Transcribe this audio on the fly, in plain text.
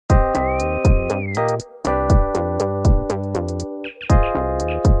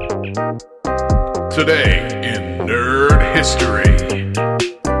Today in Nerd History.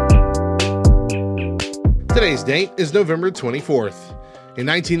 Today's date is November 24th. In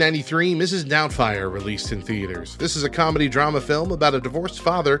 1993, Mrs. Doubtfire released in theaters. This is a comedy drama film about a divorced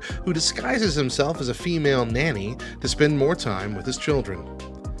father who disguises himself as a female nanny to spend more time with his children.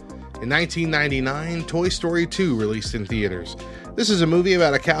 In 1999, Toy Story 2 released in theaters. This is a movie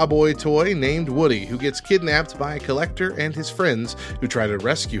about a cowboy toy named Woody who gets kidnapped by a collector and his friends who try to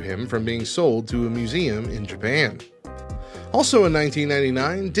rescue him from being sold to a museum in Japan. Also in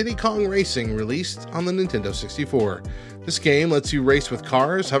 1999, Diddy Kong Racing released on the Nintendo 64. This game lets you race with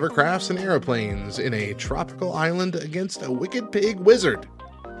cars, hovercrafts, and airplanes in a tropical island against a wicked pig wizard.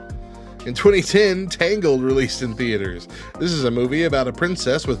 In 2010, Tangled released in theaters. This is a movie about a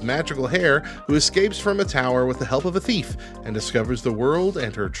princess with magical hair who escapes from a tower with the help of a thief and discovers the world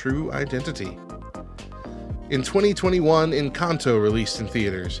and her true identity. In 2021, Encanto released in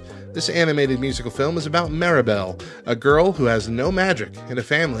theaters. This animated musical film is about Maribel, a girl who has no magic in a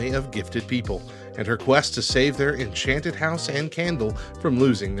family of gifted people, and her quest to save their enchanted house and candle from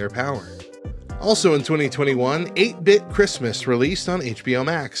losing their power. Also in 2021, 8-Bit Christmas released on HBO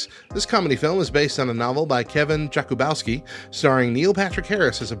Max. This comedy film is based on a novel by Kevin Jakubowski, starring Neil Patrick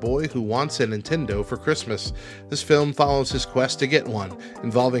Harris as a boy who wants a Nintendo for Christmas. This film follows his quest to get one,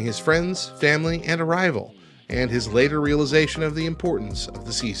 involving his friends, family, and a rival, and his later realization of the importance of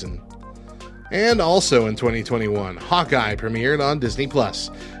the season. And also in 2021, Hawkeye premiered on Disney+.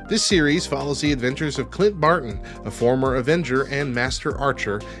 This series follows the adventures of Clint Barton, a former Avenger and Master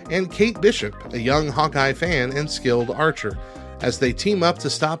Archer, and Kate Bishop, a young Hawkeye fan and skilled archer, as they team up to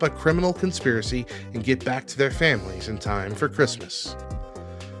stop a criminal conspiracy and get back to their families in time for Christmas.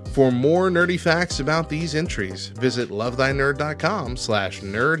 For more nerdy facts about these entries, visit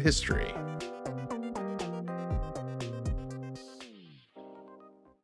lovethynerd.com/nerdhistory.